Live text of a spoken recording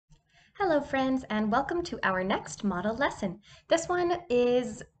Hello friends, and welcome to our next model lesson. This one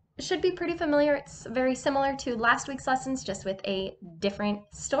should be pretty familiar. It's very similar to last week's lessons, just with a different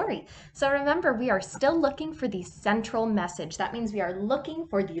story. So remember, we are still looking for the central message. That means we are looking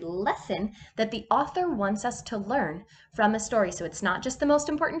for the lesson that the author wants us to learn from a story. So it's not just the most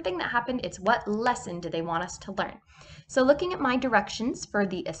important thing that happened, it's what lesson do they want us to learn. So looking at my directions for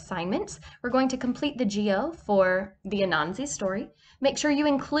the assignments, we're going to complete the geo for the Anansi story. Make sure you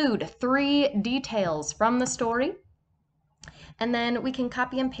include 3 details from the story, and then we can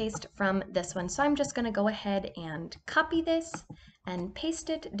copy and paste from this one. So I'm just going to go ahead and copy this and paste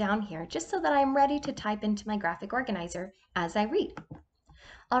it down here just so that I'm ready to type into my graphic organizer as I read.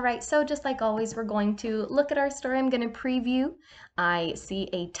 All right, so just like always, we're going to look at our story. I'm going to preview. I see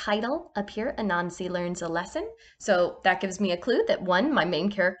a title up here, Anansi Learns a Lesson. So that gives me a clue that one, my main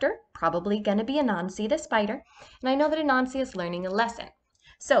character, probably going to be Anansi the spider. And I know that Anansi is learning a lesson.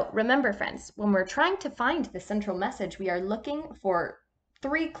 So remember, friends, when we're trying to find the central message, we are looking for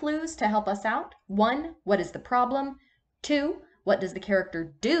 3 clues to help us out. 1, what is the problem? 2, what does the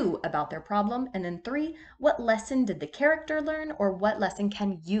character do about their problem? And then 3, what lesson did the character learn, or what lesson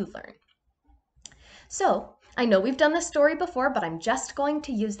can you learn? So I know we've done this story before, but I'm just going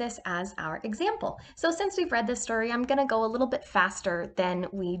to use this as our example. So since we've read this story, I'm going to go a little bit faster than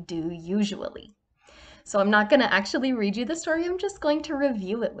we do usually. So I'm not going to actually read you the story, I'm just going to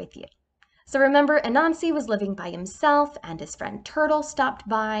review it with you. So remember, Anansi was living by himself, and his friend Turtle stopped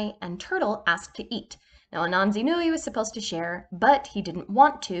by, and Turtle asked to eat. Now, Anansi knew he was supposed to share, but he didn't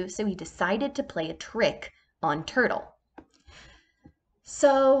want to, so he decided to play a trick on Turtle.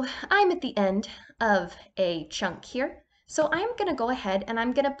 So I'm at the end of a chunk here, so I'm going to go ahead and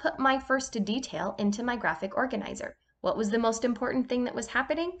I'm going to put my first detail into my graphic organizer. What was the most important thing that was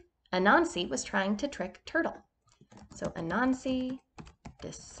happening? Anansi was trying to trick Turtle. So Anansi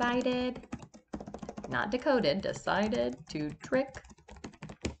decided, not decoded, decided to trick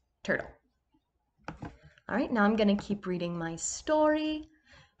Turtle. All right, now I'm going to keep reading my story.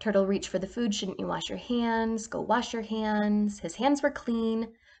 Turtle reached for the food. Shouldn't you wash your hands? Go wash your hands. His hands were clean,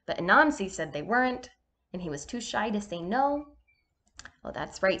 but Anansi said they weren't, and he was too shy to say no. Oh,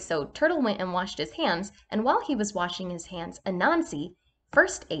 that's right. So Turtle went and washed his hands, and while he was washing his hands, Anansi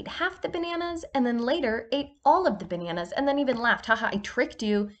first ate half the bananas, and then later ate all of the bananas, and then even laughed, haha, I tricked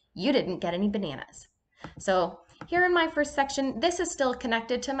you. You didn't get any bananas. So here in my first section, this is still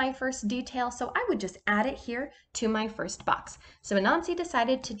connected to my first detail, so I would just add it here to my first box. So Anansi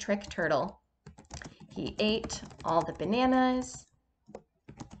decided to trick Turtle. He ate all the bananas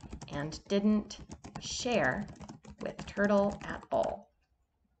and didn't share with Turtle at all.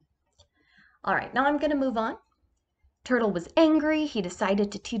 All right, now I'm going to move on. Turtle was angry. He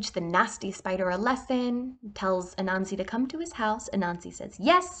decided to teach the nasty spider a lesson. He tells Anansi to come to his house. Anansi says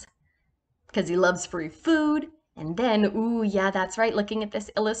yes, because he loves free food. And then, ooh, yeah, that's right, looking at this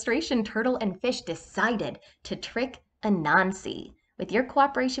illustration, Turtle and Fish decided to trick Anansi. With your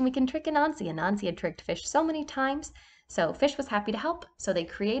cooperation, we can trick Anansi. Anansi had tricked Fish so many times, so Fish was happy to help, so they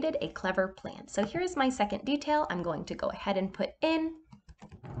created a clever plan. So here's my second detail. I'm going to go ahead and put in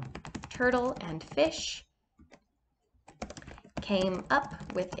Turtle and Fish came up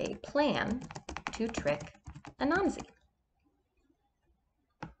with a plan to trick Anansi.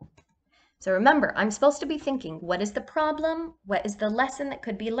 So remember, I'm supposed to be thinking, what is the problem? What is the lesson that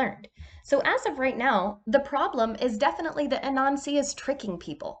could be learned? So as of right now, the problem is definitely that Anansi is tricking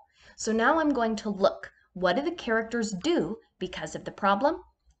people. So now I'm going to look, what do the characters do because of the problem?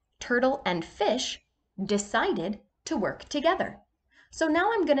 Turtle and Fish decided to work together. So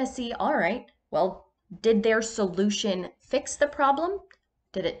now I'm going to see, all right, well, did their solution fix the problem?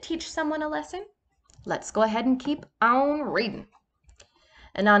 Did it teach someone a lesson? Let's go ahead and keep on reading.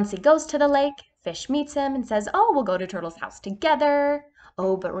 Anansi goes to the lake. Fish meets him and says, oh, we'll go to Turtle's house together.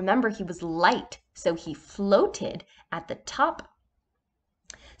 Oh, but remember, he was light, so he floated at the top.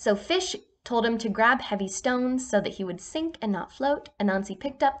 So Fish told him to grab heavy stones so that he would sink and not float. Anansi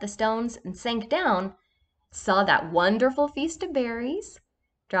picked up the stones and sank down, saw that wonderful feast of berries.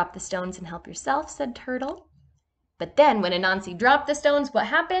 Drop the stones and help yourself, said Turtle. But then when Anansi dropped the stones, what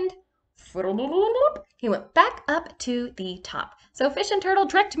happened? He went back up to the top. So Fish and Turtle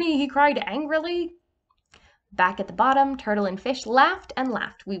tricked me, he cried angrily. Back at the bottom, Turtle and Fish laughed and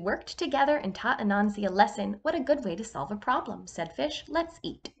laughed. We worked together and taught Anansi a lesson. What a good way to solve a problem, said Fish. Let's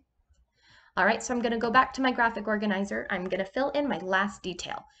eat. All right, so I'm going to go back to my graphic organizer. I'm going to fill in my last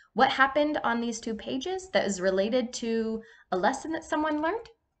detail. What happened on these 2 pages that is related to a lesson that someone learned?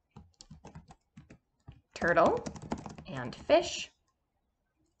 Turtle and Fish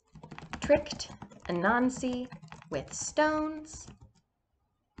tricked Anansi with stones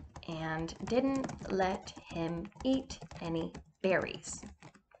and didn't let him eat any berries.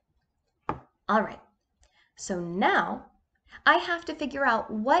 All right, so now I have to figure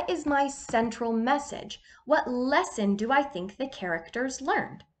out what is my central message. What lesson do I think the characters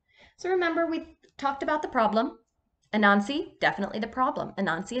learned? So remember, we talked about the problem. Anansi, definitely the problem.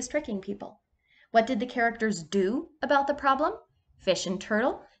 Anansi is tricking people. What did the characters do about the problem? Fish and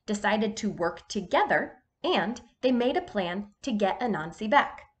Turtle decided to work together and they made a plan to get Anansi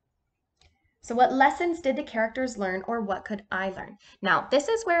back. So what lessons did the characters learn, or what could I learn? Now, this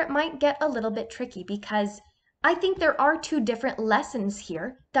is where it might get a little bit tricky because I think there are two different lessons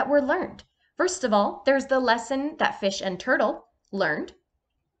here that were learned. First of all, there's the lesson that Fish and Turtle learned,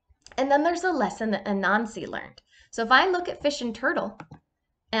 and then there's a lesson that Anansi learned. So if I look at Fish and Turtle,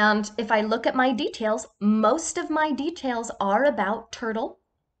 and if I look at my details, most of my details are about Turtle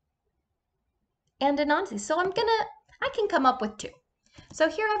and Anansi. So I can come up with two. So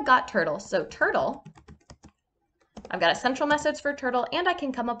here I've got Turtle. So Turtle, I've got a central message for Turtle, and I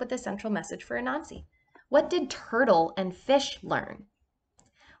can come up with a central message for Anansi. What did Turtle and Fish learn?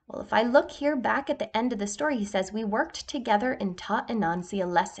 Well, if I look here back at the end of the story, he says, "We worked together and taught Anansi a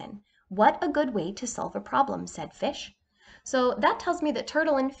lesson. What a good way to solve a problem," said Fish. So that tells me that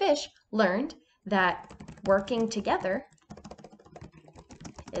Turtle and Fish learned that working together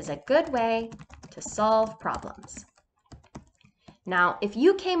is a good way to solve problems. Now, if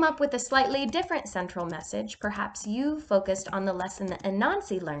you came up with a slightly different central message, perhaps you focused on the lesson that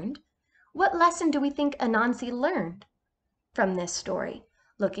Anansi learned. What lesson do we think Anansi learned from this story?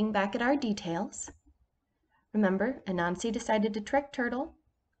 Looking back at our details, remember, Anansi decided to trick Turtle.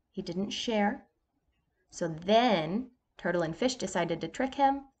 He didn't share. So then Turtle and Fish decided to trick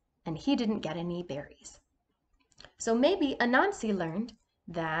him, and he didn't get any berries. So maybe Anansi learned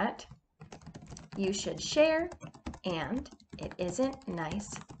that you should share and it isn't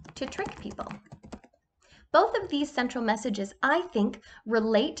nice to trick people. Both of these central messages, I think,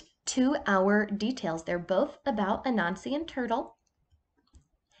 relate to our details. They're both about Anansi and Turtle.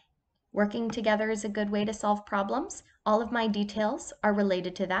 Working together is a good way to solve problems. All of my details are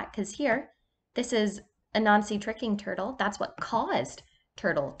related to that because here, this is Anansi tricking Turtle. That's what caused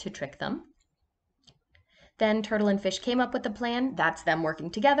Turtle to trick them. Then Turtle and Fish came up with a plan. That's them working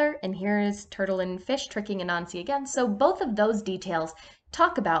together. And here is Turtle and Fish tricking Anansi again. So both of those details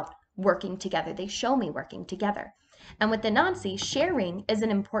talk about working together. They show me working together. And with Anansi, sharing is an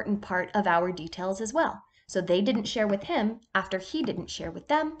important part of our details as well. So they didn't share with him after he didn't share with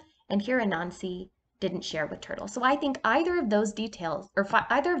them. And here Anansi didn't share with Turtle. So I think either of those details, or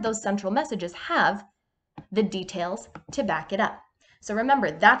either of those central messages, have the details to back it up. So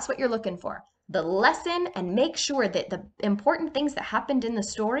remember, that's what you're looking for. The lesson, and make sure that the important things that happened in the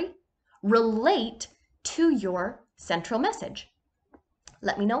story relate to your central message.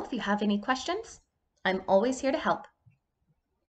 Let me know if you have any questions. I'm always here to help.